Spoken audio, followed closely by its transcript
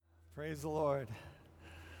Praise the Lord.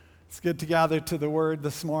 It's good to gather to the Word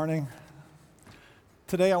this morning.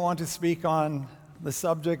 Today I want to speak on the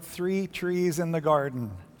subject, 3 trees in the garden.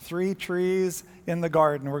 3 trees in the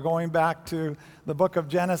garden. We're going back to the book of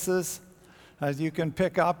Genesis, as you can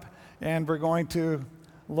pick up, and we're going to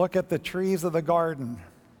look at the trees of the garden.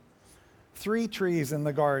 3 trees in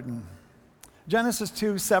the garden. Genesis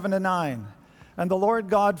 2, 7-9. And the Lord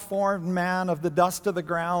God formed man of the dust of the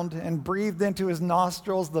ground and breathed into his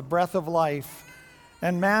nostrils the breath of life,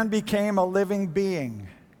 and man became a living being.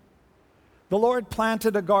 The Lord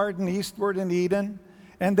planted a garden eastward in Eden,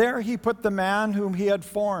 and there he put the man whom he had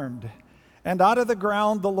formed. And out of the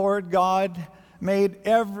ground the Lord God made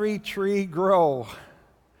every tree grow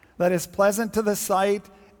that is pleasant to the sight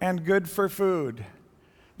and good for food.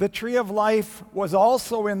 The tree of life was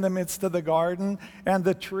also in the midst of the garden, and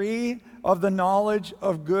the tree of the knowledge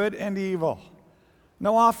of good and evil.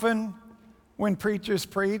 Now often when preachers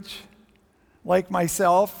preach, like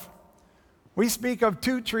myself, we speak of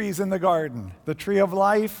 2 trees in the garden, the tree of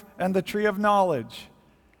life and the tree of knowledge.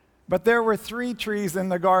 But there were 3 trees in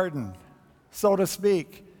the garden, so to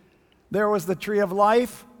speak. There was the tree of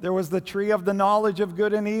life, there was the tree of the knowledge of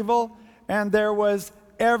good and evil, and there was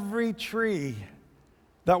every tree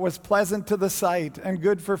that was pleasant to the sight and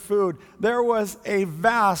good for food. There was a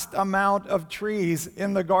vast amount of trees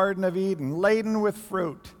in the Garden of Eden, laden with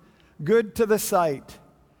fruit, good to the sight,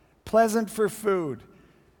 pleasant for food.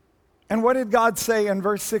 And what did God say in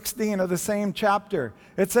verse 16 of the same chapter?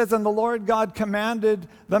 It says, "And the Lord God commanded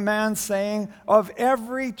the man, saying, of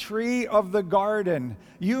every tree of the garden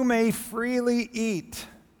you may freely eat,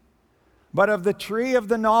 but of the tree of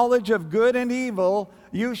the knowledge of good and evil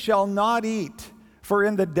you shall not eat. For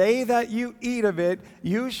in the day that you eat of it,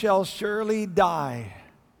 you shall surely die.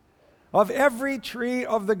 Of every tree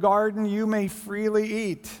of the garden you may freely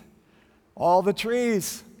eat, all the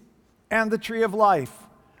trees and the tree of life.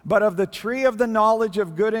 But of the tree of the knowledge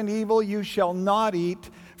of good and evil you shall not eat,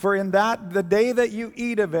 for in the day that you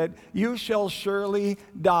eat of it, you shall surely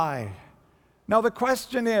die." Now the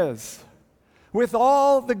question is, with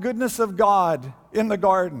all the goodness of God in the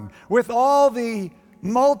garden, with all the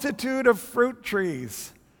multitude of fruit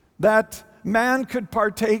trees that man could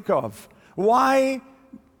partake of, why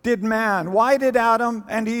did Adam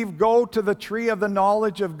and Eve go to the tree of the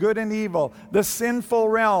knowledge of good and evil, the sinful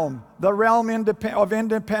realm, the realm of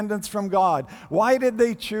independence from God? Why did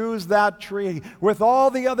they choose that tree with all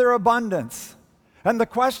the other abundance? And the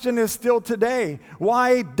question is still today,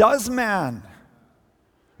 why does man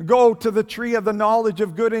go to the tree of the knowledge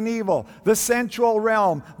of good and evil, the sensual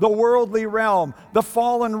realm, the worldly realm, the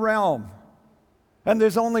fallen realm? And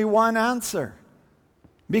there's only one answer.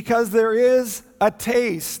 Because there is a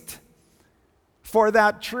taste for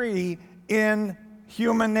that tree in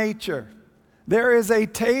human nature. There is a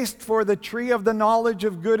taste for the tree of the knowledge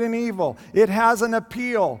of good and evil. It has an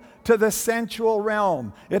appeal to the sensual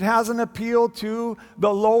realm. It has an appeal to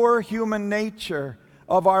the lower human nature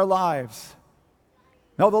of our lives.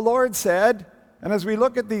 Now the Lord said, and as we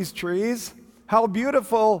look at these trees, how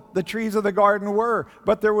beautiful the trees of the garden were,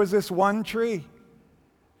 but there was this one tree.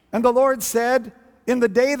 And the Lord said, in the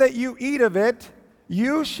day that you eat of it,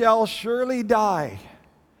 you shall surely die.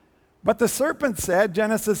 But the serpent said,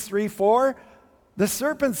 Genesis 3:4, the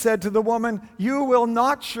serpent said to the woman, you will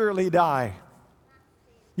not surely die.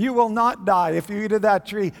 You will not die if you eat of that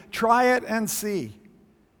tree. Try it and see.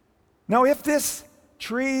 Now if this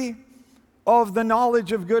tree of the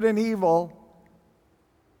knowledge of good and evil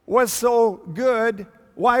was so good,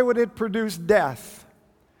 why would it produce death?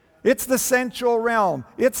 It's the sensual realm.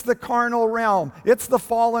 It's the carnal realm. It's the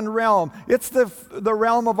fallen realm. It's the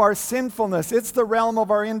realm of our sinfulness. It's the realm of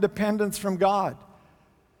our independence from God.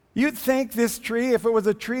 You'd think this tree, if it was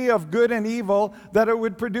a tree of good and evil, that it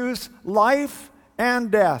would produce life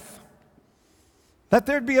and death. That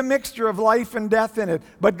there'd be a mixture of life and death in it.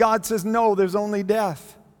 But God says, no, there's only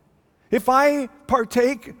death. If I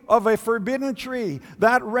partake of a forbidden tree,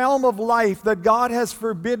 that realm of life that God has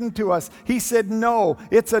forbidden to us, He said, no,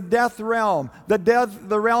 it's a death realm,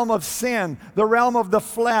 the realm of sin, the realm of the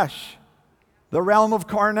flesh, the realm of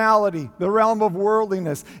carnality, the realm of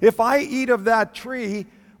worldliness. If I eat of that tree,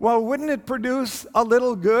 well, wouldn't it produce a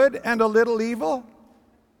little good and a little evil?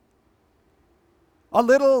 A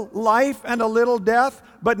little life and a little death?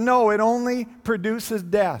 But no, it only produces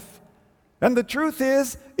death. And the truth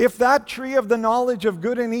is, if that tree of the knowledge of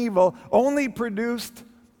good and evil only produced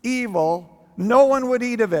evil, no one would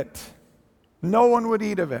eat of it. No one would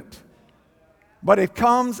eat of it. But it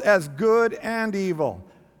comes as good and evil.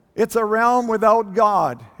 It's a realm without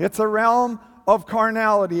God. It's a realm of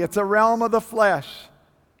carnality. It's a realm of the flesh.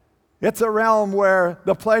 It's a realm where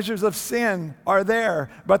the pleasures of sin are there,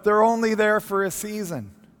 but they're only there for a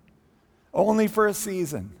season. Only for a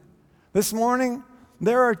season. This morning,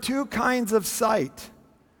 there are two kinds of sight.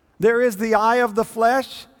 There is the eye of the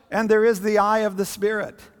flesh, and there is the eye of the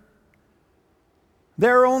Spirit.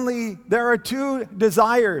 There are two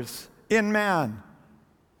desires in man.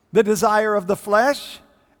 The desire of the flesh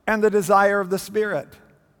and the desire of the Spirit.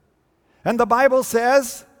 And the Bible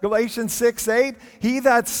says, Galatians 6:8, he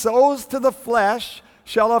that sows to the flesh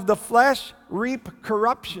shall of the flesh reap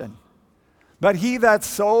corruption. But he that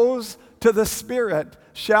sows to the Spirit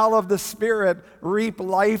shall of the Spirit reap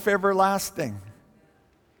life everlasting.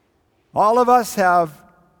 All of us have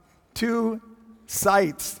two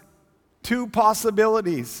sights, two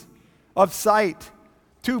possibilities of sight,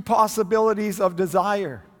 two possibilities of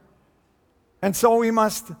desire. And so we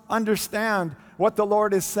must understand what the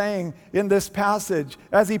Lord is saying in this passage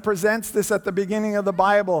as he presents this at the beginning of the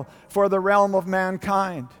Bible for the realm of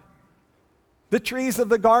mankind. The trees of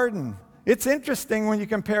the garden. It's interesting when you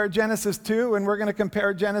compare Genesis 2 and we're going to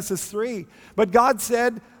compare Genesis 3. But God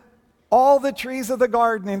said, all the trees of the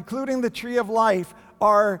garden, including the tree of life,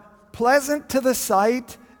 are pleasant to the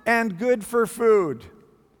sight and good for food.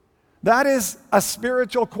 That is a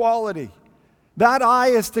spiritual quality. That eye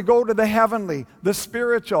is to go to the heavenly, the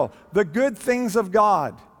spiritual, the good things of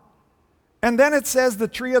God. And then it says the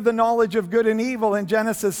tree of the knowledge of good and evil in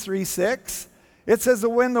Genesis 3:6. It says that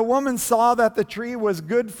when the woman saw that the tree was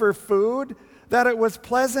good for food, that it was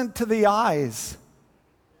pleasant to the eyes.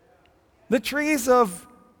 The trees of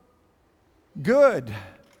good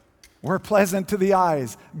were pleasant to the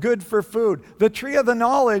eyes, good for food. The tree of the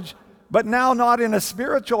knowledge, but now not in a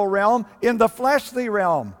spiritual realm, in the fleshly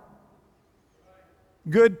realm.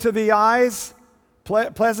 Good to the eyes,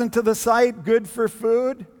 pleasant to the sight, good for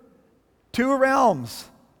food. Two realms.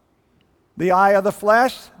 The eye of the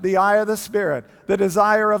flesh, the eye of the Spirit. The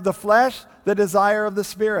desire of the flesh, the desire of the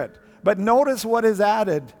Spirit. But notice what is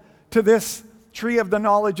added to this tree of the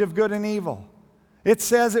knowledge of good and evil. It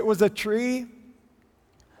says it was a tree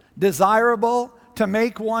desirable to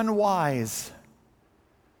make one wise.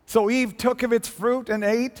 So Eve took of its fruit and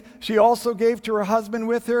ate. She also gave to her husband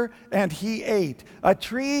with her, and he ate. A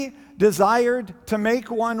tree desired to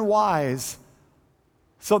make one wise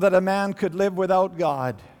so that a man could live without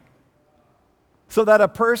God. So that a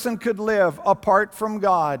person could live apart from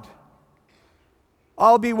God.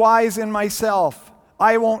 I'll be wise in myself.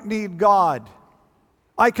 I won't need God.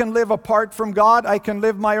 I can live apart from God. I can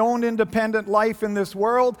live my own independent life in this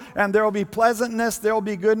world, and there will be pleasantness, there will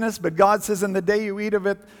be goodness, but God says in the day you eat of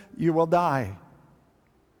it, you will die.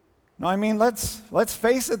 Now, I mean, let's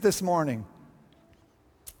face it this morning.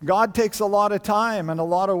 God takes a lot of time and a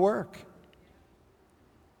lot of work.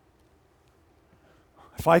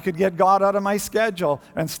 If I could get God out of my schedule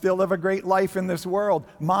and still live a great life in this world,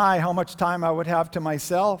 how much time I would have to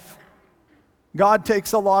myself. God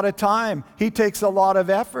takes a lot of time. He takes a lot of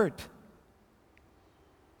effort.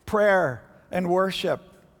 Prayer and worship.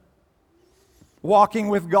 Walking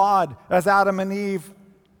with God as Adam and Eve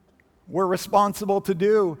were responsible to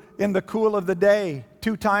do in the cool of the day.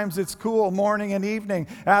 2 times it's cool, morning and evening.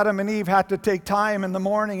 Adam and Eve had to take time in the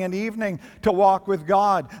morning and evening to walk with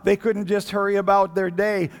God. They couldn't just hurry about their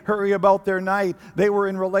day, hurry about their night. They were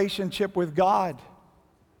in relationship with God.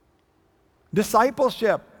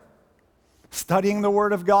 Discipleship. Studying the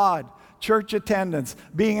Word of God, church attendance,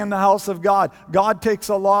 being in the house of God. God takes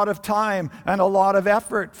a lot of time and a lot of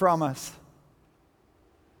effort from us.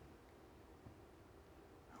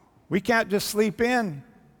 We can't just sleep in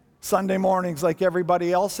Sunday mornings like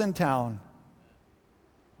everybody else in town.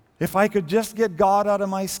 If I could just get God out of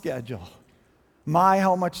my schedule,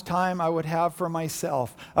 how much time I would have for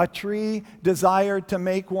myself. A tree desired to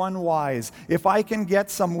make one wise. If I can get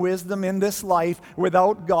some wisdom in this life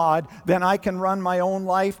without God, then I can run my own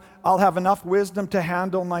life. I'll have enough wisdom to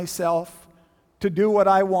handle myself, to do what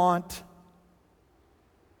I want,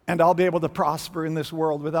 and I'll be able to prosper in this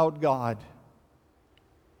world without God.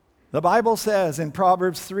 The Bible says in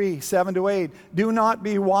Proverbs 3:7-8, do not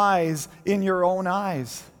be wise in your own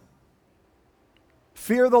eyes.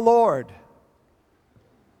 Fear the Lord.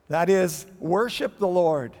 That is, worship the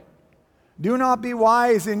Lord. Do not be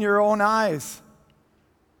wise in your own eyes.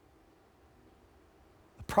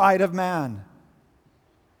 The pride of man,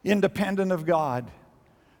 independent of God.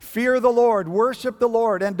 Fear the Lord, worship the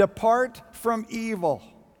Lord, and depart from evil.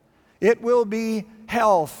 It will be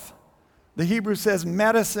health. The Hebrew says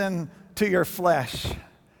medicine to your flesh.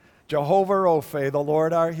 Jehovah Rophe, the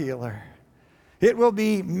Lord our healer. It will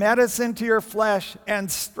be medicine to your flesh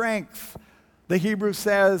and strength. The Hebrew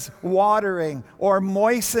says watering or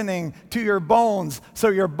moistening to your bones so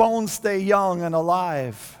your bones stay young and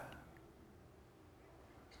alive.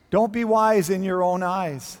 Don't be wise in your own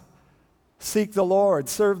eyes. Seek the Lord,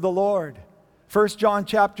 serve the Lord. 1 John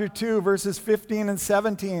chapter 2, verses 15 and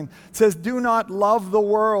 17 says, do not love the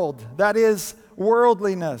world. That is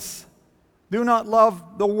worldliness. Do not love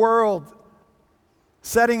the world,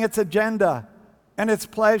 setting its agenda and its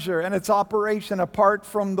pleasure and its operation apart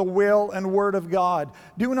from the will and word of God.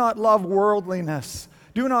 Do not love worldliness.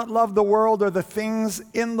 Do not love the world or the things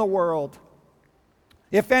in the world.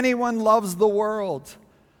 If anyone loves the world,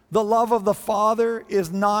 the love of the Father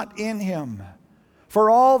is not in him.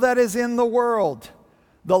 For all that is in the world,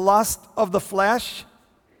 the lust of the flesh,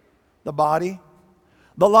 the body,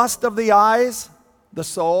 the lust of the eyes, the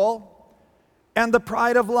soul, and the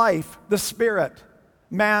pride of life, the spirit,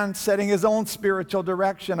 man setting his own spiritual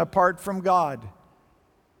direction apart from God.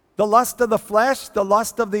 The lust of the flesh, the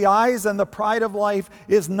lust of the eyes, and the pride of life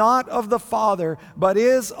is not of the Father, but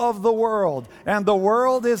is of the world. And the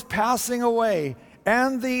world is passing away,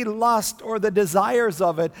 and the lust or the desires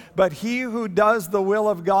of it, but he who does the will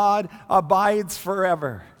of God abides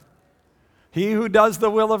forever. He who does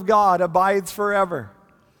the will of God abides forever.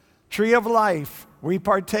 Tree of life, we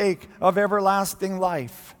partake of everlasting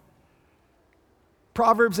life.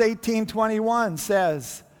 Proverbs 18:21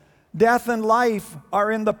 says, death and life are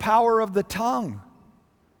in the power of the tongue,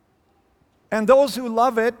 and those who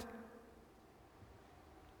love it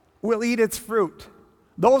will eat its fruit.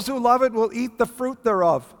 Those who love it will eat the fruit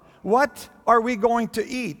thereof. What are we going to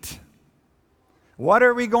eat? What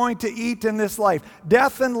are we going to eat in this life?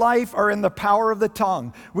 Death and life are in the power of the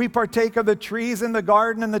tongue. We partake of the trees in the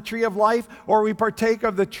garden and the tree of life, or we partake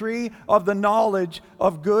of the tree of the knowledge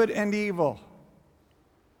of good and evil.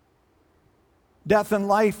 Death and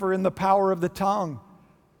life are in the power of the tongue.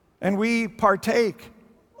 And we partake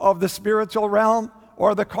of the spiritual realm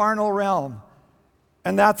or the carnal realm.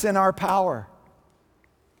 And that's in our power.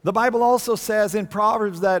 The Bible also says in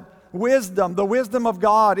Proverbs that wisdom, the wisdom of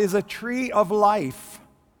God, is a tree of life.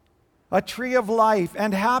 A tree of life.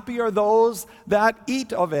 And happy are those that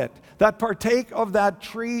eat of it, that partake of that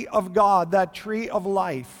tree of God, that tree of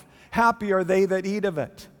life. Happy are they that eat of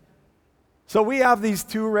it. So we have these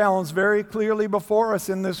two realms very clearly before us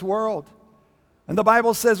in this world. And the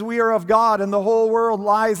Bible says we are of God, and the whole world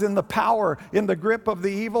lies in the power, in the grip of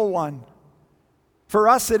the evil one. For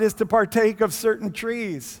us, it is to partake of certain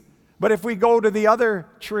trees. But if we go to the other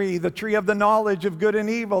tree, the tree of the knowledge of good and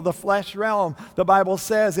evil, the flesh realm, the Bible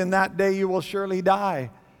says, in that day you will surely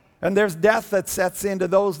die. And there's death that sets into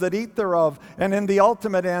those that eat thereof. And in the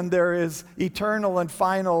ultimate end, there is eternal and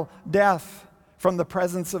final death from the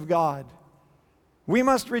presence of God. We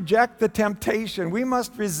must reject the temptation. We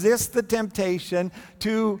must resist the temptation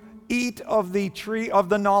to eat of the tree of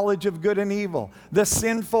the knowledge of good and evil, the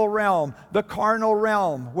sinful realm, the carnal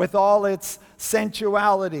realm with all its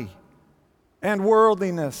sensuality and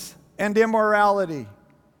worldliness and immorality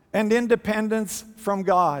and independence from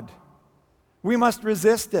God. We must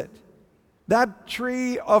resist it. That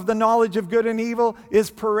tree of the knowledge of good and evil is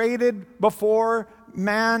paraded before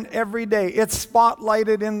man every day. It's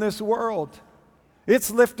spotlighted in this world.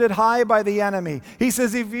 It's lifted high by the enemy. He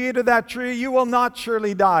says, if you eat of that tree, you will not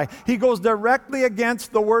surely die. He goes directly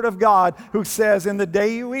against the word of God, who says, in the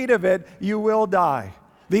day you eat of it, you will die.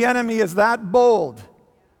 The enemy is that bold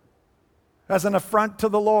as an affront to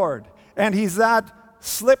the Lord. And he's that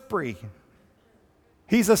slippery.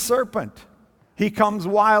 He's a serpent. He comes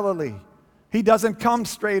wildly. He doesn't come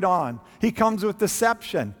straight on. He comes with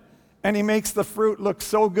deception. And he makes the fruit look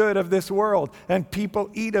so good of this world. And people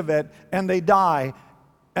eat of it and they die.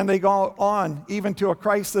 And they go on even to a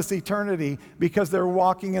Christless eternity because they're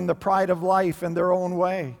walking in the pride of life in their own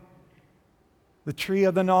way. The tree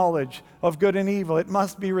of the knowledge of good and evil, it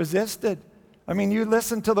must be resisted. I mean, you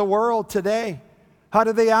listen to the world today. How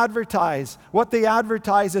do they advertise? What they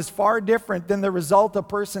advertise is far different than the result a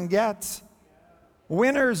person gets.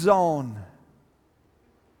 Winter Zone,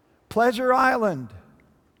 Pleasure Island,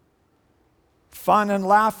 fun and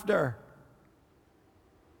laughter.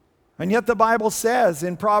 And yet the Bible says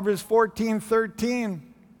in Proverbs 14:13,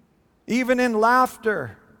 even in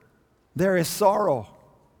laughter there is sorrow.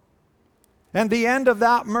 And the end of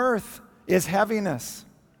that mirth is heaviness.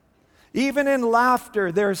 Even in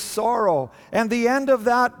laughter there's sorrow. And the end of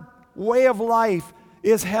that way of life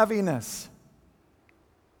is heaviness.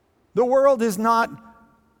 The world is not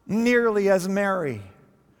nearly as merry.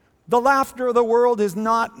 The laughter of the world is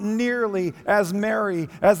not nearly as merry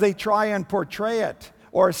as they try and portray it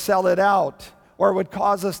or sell it out or would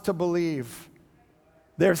cause us to believe.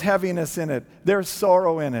 There's heaviness in it. There's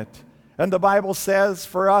sorrow in it. And the Bible says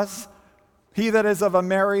for us, he that is of a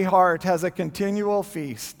merry heart has a continual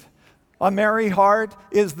feast. A merry heart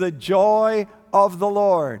is the joy of the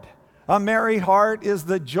Lord. A merry heart is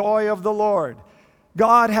the joy of the Lord.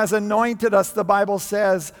 God has anointed us, the Bible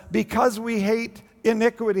says, because we hate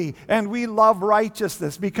iniquity and we love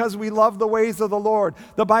righteousness, because we love the ways of the Lord.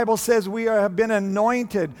 The Bible says we have been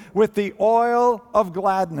anointed with the oil of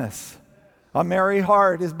gladness. A merry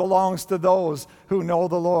heart belongs to those who know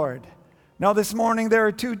the Lord. Now this morning there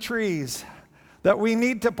are 2 trees that we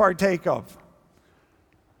need to partake of.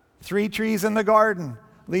 3 trees in the garden.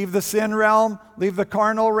 Leave the sin realm, leave the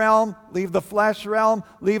carnal realm, leave the flesh realm,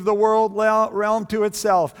 leave the world realm to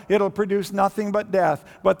itself. It'll produce nothing but death.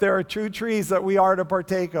 But there are 2 trees that we are to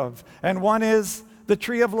partake of. And one is the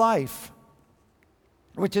tree of life,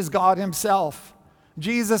 which is God himself,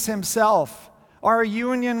 Jesus himself, our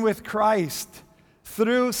union with Christ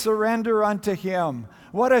through surrender unto him.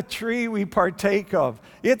 What a tree we partake of.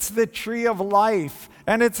 It's the tree of life.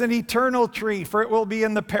 And it's an eternal tree, for it will be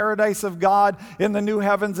in the paradise of God, in the new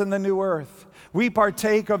heavens and the new earth. We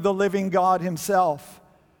partake of the living God himself.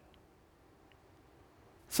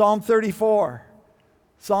 Psalm 34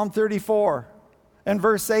 and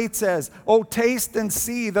verse 8 says, "O taste and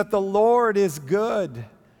see that the Lord is good.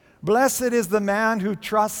 Blessed is the man who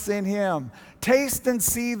trusts in him." Taste and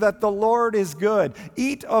see that the Lord is good.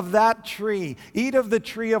 Eat of that tree. Eat of the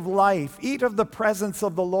tree of life. Eat of the presence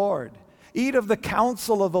of the Lord. Eat of the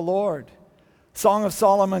counsel of the Lord. Song of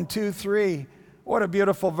Solomon 2:3. What a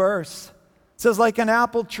beautiful verse. It says, "Like an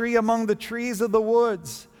apple tree among the trees of the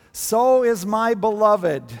woods, so is my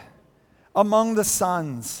beloved among the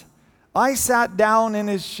sons. I sat down in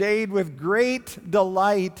his shade with great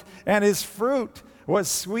delight, and his fruit was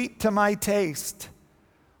sweet to my taste."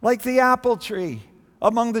 Like the apple tree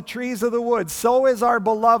among the trees of the woods, so is our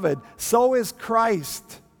beloved, so is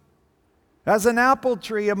Christ. As an apple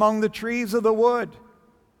tree among the trees of the wood,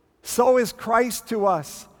 so is Christ to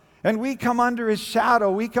us. And we come under his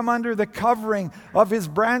shadow. We come under the covering of his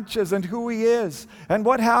branches and who he is. And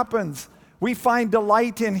what happens? We find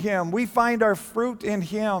delight in him. We find our fruit in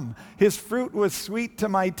him. His fruit was sweet to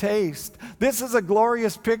my taste. This is a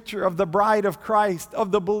glorious picture of the bride of Christ, of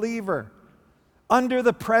the believer, under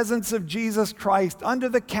the presence of Jesus Christ, under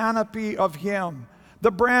the canopy of him.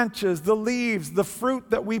 The branches, the leaves, the fruit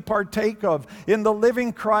that we partake of in the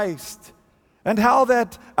living Christ. And how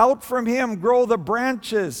that out from him grow the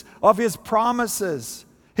branches of his promises,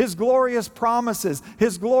 his glorious promises,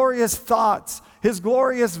 his glorious thoughts, his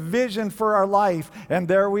glorious vision for our life. And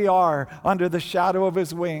there we are under the shadow of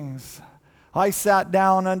his wings. I sat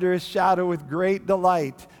down under his shadow with great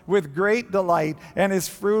delight, and his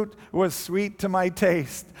fruit was sweet to my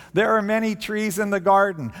taste. There are many trees in the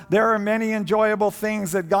garden. There are many enjoyable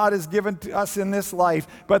things that God has given to us in this life,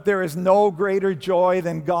 but there is no greater joy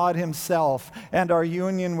than God himself and our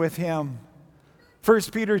union with him.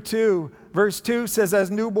 1 Peter 2, verse 2 says,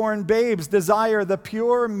 "As newborn babes desire the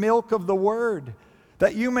pure milk of the word,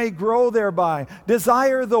 that you may grow thereby."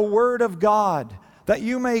 Desire the word of God, that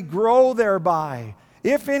you may grow thereby.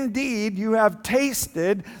 If indeed you have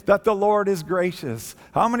tasted that the Lord is gracious.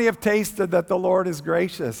 How many have tasted that the Lord is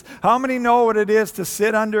gracious? How many know what it is to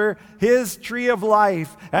sit under his tree of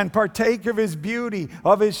life and partake of his beauty,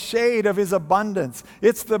 of his shade, of his abundance?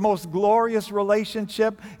 It's the most glorious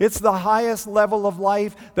relationship. It's the highest level of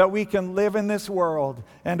life that we can live in this world.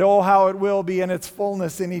 And oh, how it will be in its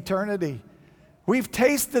fullness in eternity. We've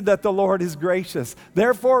tasted that the Lord is gracious.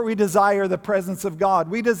 Therefore, we desire the presence of God.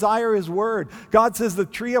 We desire his word. God says the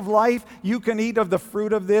tree of life, you can eat of the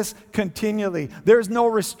fruit of this continually. There's no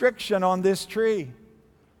restriction on this tree.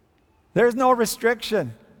 There's no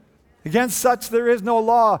restriction. Against such there is no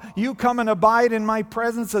law. You come and abide in my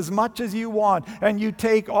presence as much as you want, and you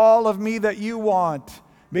take all of me that you want,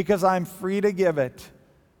 because I'm free to give it.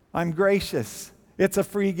 I'm gracious. It's a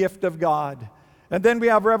free gift of God. And then we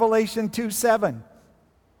have Revelation 2:7.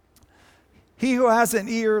 He who has an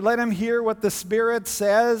ear, let him hear what the Spirit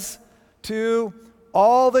says to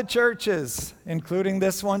all the churches, including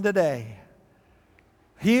this one today.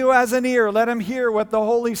 He who has an ear, let him hear what the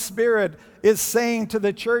Holy Spirit is saying to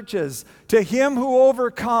the churches. To him who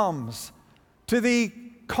overcomes, to the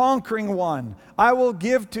conquering one, I will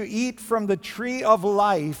give to eat from the tree of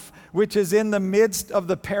life, which is in the midst of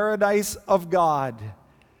the paradise of God.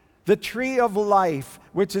 The tree of life,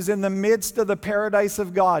 which is in the midst of the paradise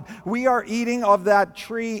of God. We are eating of that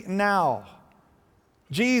tree now.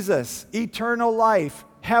 Jesus, eternal life,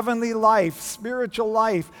 heavenly life, spiritual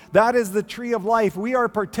life, that is the tree of life. We are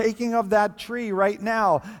partaking of that tree right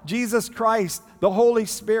now. Jesus Christ, the Holy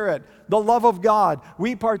Spirit, the love of God,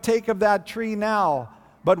 we partake of that tree now.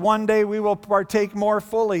 but one day we will partake more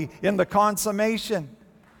fully in the consummation,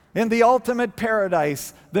 in the ultimate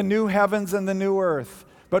paradise, the new heavens and the new earth.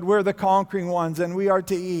 But we're the conquering ones, and we are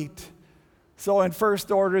to eat. So in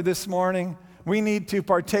first order this morning, we need to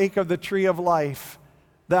partake of the tree of life.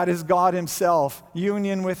 That is God himself,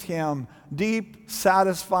 union with him, deep,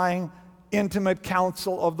 satisfying, intimate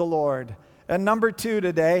counsel of the Lord. And number 2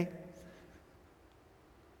 today,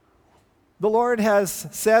 the Lord has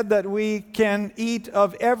said that we can eat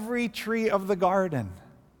of every tree of the garden.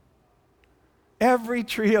 Every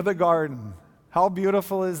tree of the garden. How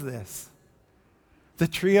beautiful is this? The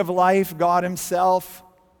tree of life, God himself,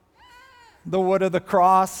 the wood of the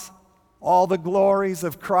cross, all the glories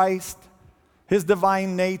of Christ, his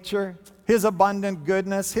divine nature, his abundant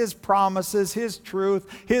goodness, his promises, his truth,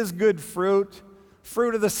 his good fruit,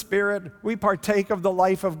 fruit of the Spirit. We partake of the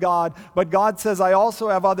life of God. But God says, I also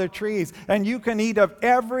have other trees, and you can eat of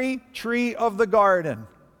every tree of the garden.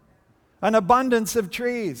 An abundance of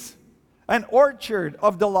trees, an orchard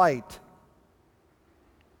of delight.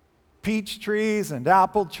 Peach trees and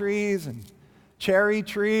apple trees and cherry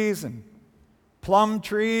trees and plum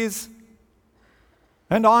trees,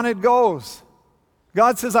 and on it goes.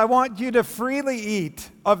 God says, I want you to freely eat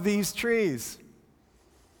of these trees.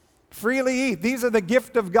 Freely eat. These are the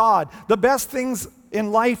gift of God. The best things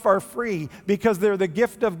in life are free because they're the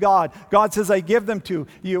gift of God. God says, I give them to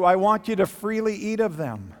you. I want you to freely eat of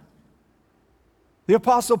them. The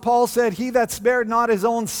Apostle Paul said, he that spared not his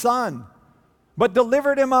own son, but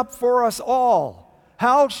delivered him up for us all,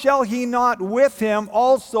 how shall he not with him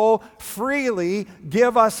also freely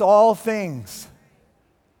give us all things?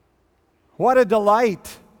 What a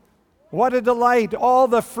delight. What a delight. All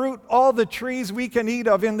the fruit, all the trees we can eat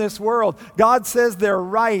of in this world. God says they're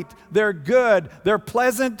right, they're good, they're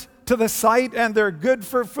pleasant to the sight, and they're good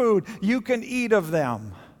for food. You can eat of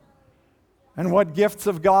them. And what gifts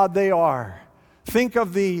of God they are. Think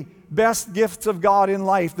of the best gifts of God in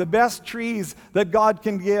life, the best trees that God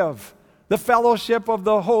can give. The fellowship of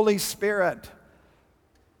the Holy Spirit.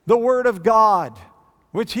 The Word of God,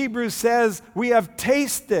 which Hebrews says we have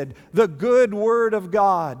tasted the good Word of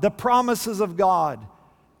God, the promises of God.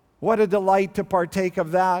 What a delight to partake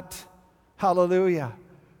of that. Hallelujah.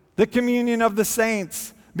 The communion of the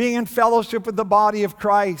saints, being in fellowship with the body of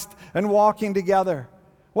Christ and walking together.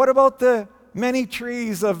 What about the many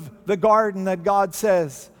trees of the garden that God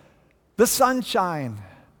says? The sunshine,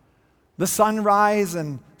 the sunrise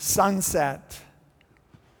and sunset,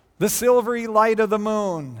 the silvery light of the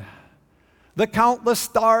moon, the countless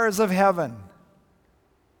stars of heaven,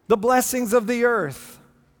 the blessings of the earth,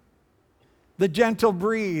 the gentle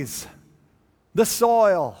breeze, the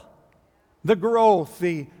soil, the growth,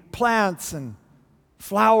 the plants and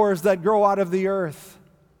flowers that grow out of the earth,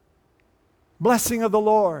 blessing of the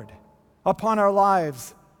Lord upon our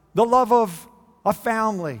lives, the love of a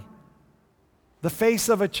family, the face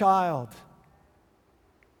of a child.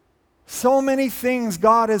 So many things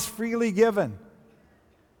God has freely given.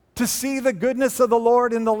 To see the goodness of the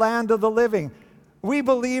Lord in the land of the living. We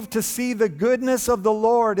believe to see the goodness of the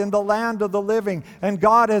Lord in the land of the living. And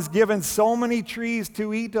God has given so many trees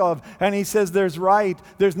to eat of. And he says there's right.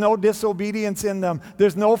 There's no disobedience in them.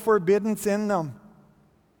 There's no forbiddance in them.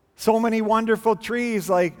 So many wonderful trees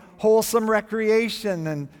like wholesome recreation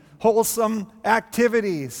and wholesome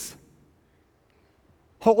activities.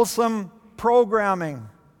 Wholesome programming.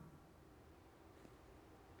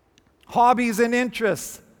 Hobbies and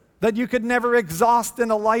interests that you could never exhaust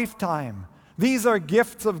in a lifetime. These are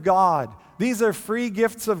gifts of God. These are free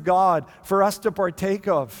gifts of God for us to partake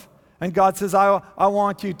of. And God says, I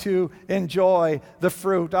want you to enjoy the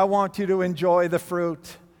fruit. I want you to enjoy the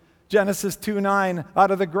fruit. Genesis 2:9,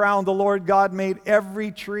 out of the ground the Lord God made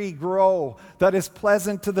every tree grow that is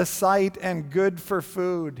pleasant to the sight and good for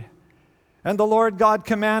food. And the Lord God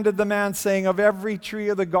commanded the man, saying, of every tree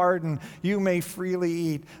of the garden you may freely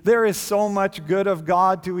eat. There is so much good of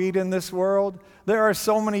God to eat in this world. There are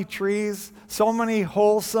so many trees, so many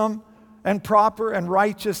wholesome and proper and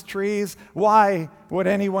righteous trees. Why would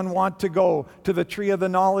anyone want to go to the tree of the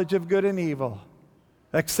knowledge of good and evil?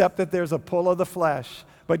 Except that there's a pull of the flesh.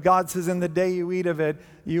 But God says, in the day you eat of it,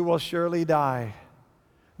 you will surely die.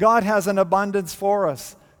 God has an abundance for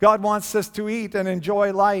us. God wants us to eat and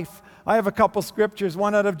enjoy life. I have a couple scriptures,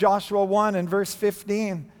 one out of Joshua 1 and verse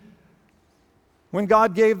 15. When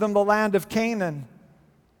God gave them the land of Canaan,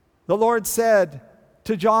 the Lord said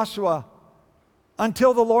to Joshua,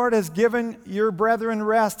 until the Lord has given your brethren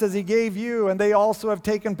rest as he gave you, and they also have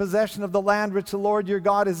taken possession of the land which the Lord your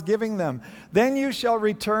God is giving them, then you shall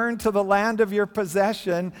return to the land of your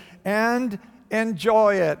possession and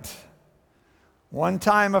enjoy it. One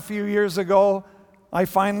time a few years ago, I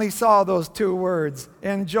finally saw those two words,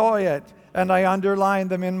 enjoy it, and I underlined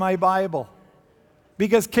them in my Bible.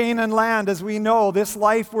 Because Canaan land, as we know, this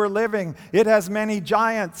life we're living, it has many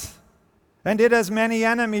giants, and it has many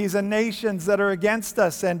enemies and nations that are against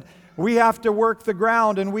us, and we have to work the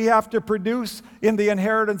ground, and we have to produce in the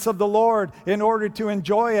inheritance of the Lord in order to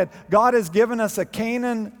enjoy it. God has given us a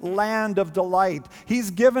Canaan land of delight. He's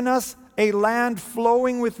given us a land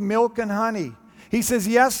flowing with milk and honey. He says,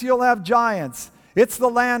 yes, you'll have giants. It's the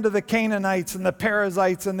land of the Canaanites and the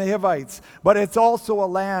Perizzites and the Hivites, but it's also a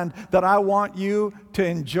land that I want you to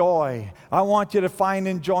enjoy. I want you to find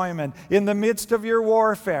enjoyment in the midst of your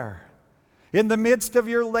warfare, in the midst of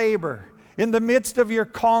your labor, in the midst of your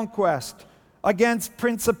conquest against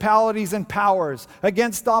principalities and powers,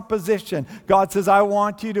 against opposition. God says, I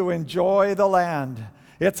want you to enjoy the land.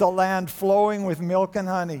 It's a land flowing with milk and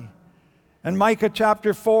honey. And Micah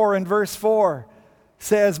chapter 4 and verse 4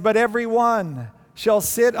 says, but everyone shall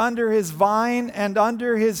sit under his vine and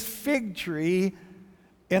under his fig tree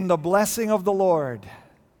in the blessing of the Lord.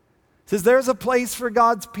 It says there's a place for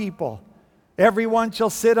God's people. Everyone shall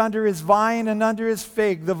sit under his vine and under his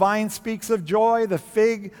fig. The vine speaks of joy, the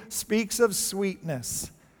fig speaks of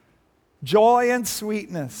sweetness. Joy and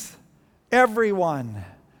sweetness. Everyone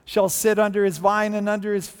shall sit under his vine and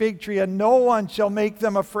under his fig tree, and no one shall make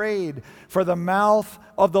them afraid, for the mouth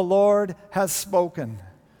of the Lord has spoken.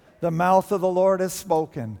 The mouth of the Lord has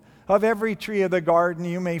spoken. Of every tree of the garden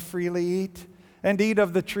you may freely eat, and eat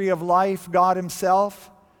of the tree of life, God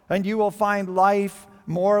himself, and you will find life,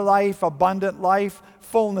 more life, abundant life,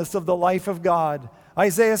 fullness of the life of God.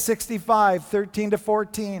 Isaiah 65,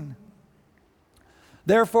 13-14.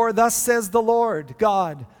 Therefore, thus says the Lord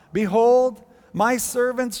God, behold, my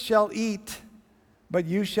servants shall eat, but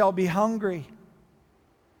you shall be hungry.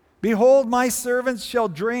 Behold, my servants shall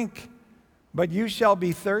drink, but you shall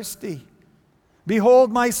be thirsty.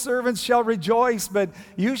 Behold, my servants shall rejoice, but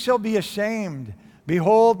you shall be ashamed.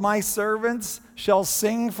 Behold, my servants shall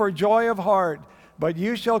sing for joy of heart, but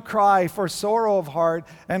you shall cry for sorrow of heart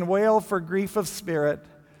and wail for grief of spirit.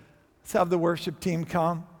 Let's have the worship team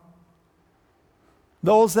come.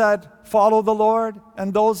 Those that follow the Lord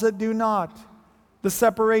and those that do not. The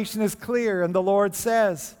separation is clear, and the Lord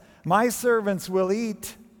says, my servants will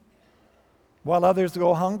eat while others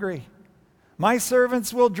go hungry. My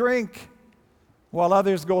servants will drink while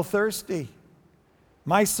others go thirsty.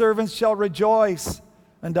 My servants shall rejoice,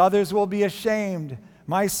 and others will be ashamed.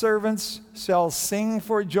 My servants shall sing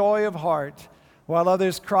for joy of heart, while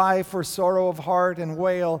others cry for sorrow of heart and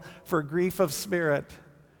wail for grief of spirit.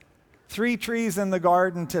 3 trees in the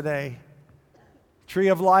garden today. Tree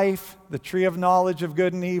of life, the tree of knowledge of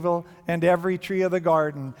good and evil, and every tree of the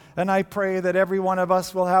garden. And I pray that every one of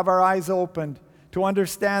us will have our eyes opened to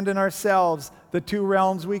understand in ourselves the 2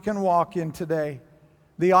 realms we can walk in today.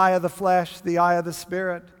 The eye of the flesh, the eye of the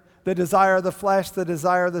spirit. The desire of the flesh, the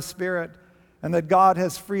desire of the spirit. And that God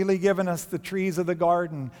has freely given us the trees of the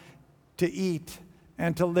garden to eat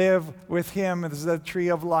and to live with him as the tree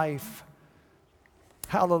of life.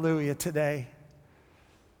 Hallelujah today.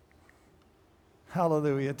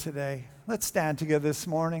 Hallelujah today. Let's stand together this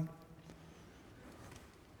morning.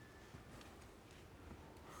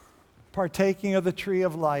 Partaking of the tree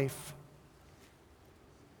of life.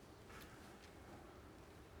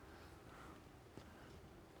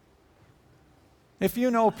 If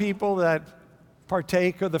you know people that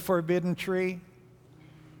partake of the forbidden tree,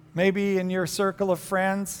 maybe in your circle of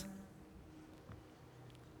friends,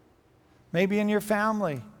 maybe in your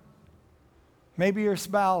family, maybe your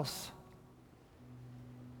spouse,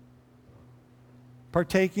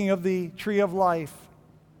 partaking of the tree of life,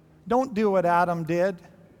 don't do what Adam did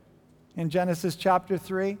in Genesis chapter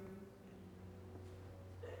 3.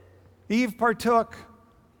 Eve partook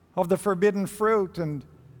of the forbidden fruit, and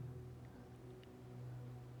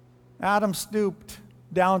Adam stooped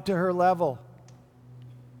down to her level.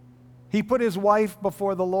 He put his wife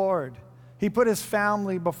before the Lord. He put his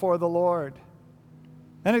family before the Lord.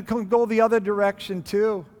 And it can go the other direction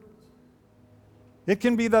too. It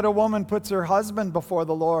can be that a woman puts her husband before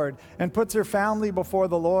the Lord and puts her family before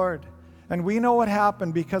the Lord. And we know what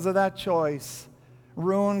happened because of that choice.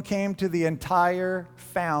 Ruin came to the entire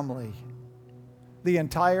family, the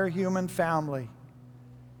entire human family.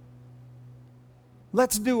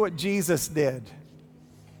 Let's do what Jesus did.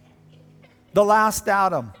 The last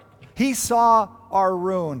Adam. He saw our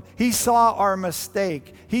ruin. He saw our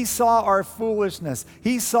mistake. He saw our foolishness.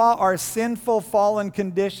 He saw our sinful, fallen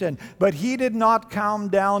condition. But he did not come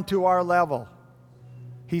down to our level.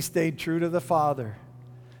 He stayed true to the Father.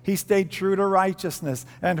 He stayed true to righteousness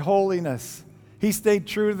and holiness. He stayed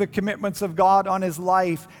true to the commitments of God on his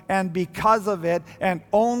life, and because of it, and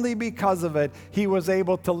only because of it, he was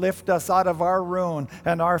able to lift us out of our ruin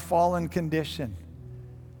and our fallen condition.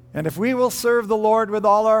 And if we will serve the Lord with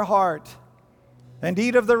all our heart and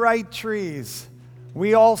eat of the right trees,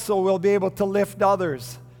 we also will be able to lift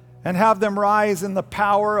others and have them rise in the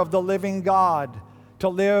power of the living God to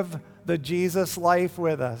live the Jesus life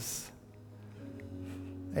with us.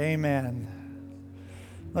 Amen.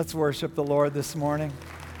 Let's worship the Lord this morning.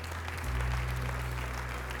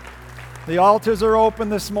 The altars are open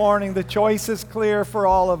this morning. The choice is clear for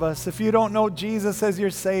all of us. If you don't know Jesus as your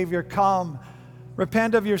Savior, come.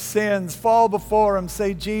 Repent of your sins. Fall before him.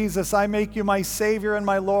 Say, Jesus, I make you my Savior and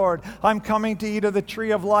my Lord. I'm coming to eat of the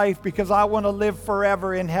tree of life because I want to live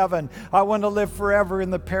forever in heaven. I want to live forever in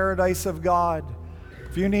the paradise of God.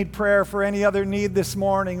 If you need prayer for any other need this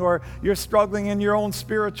morning, or you're struggling in your own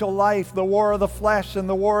spiritual life, the war of the flesh and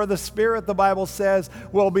the war of the spirit, the Bible says,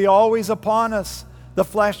 will be always upon us. The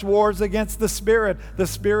flesh wars against the spirit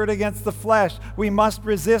against the flesh. We must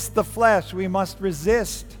resist the flesh. We must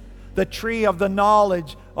resist the tree of the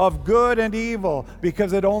knowledge of good and evil,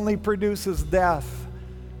 because it only produces death.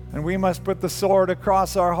 And we must put the sword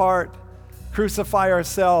across our heart, crucify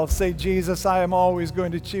ourselves, say, Jesus, I am always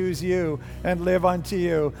going to choose you and live unto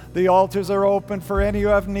you. The altars are open for any who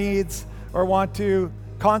have needs or want to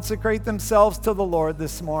consecrate themselves to the Lord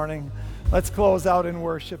this morning. Let's close out in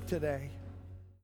worship today.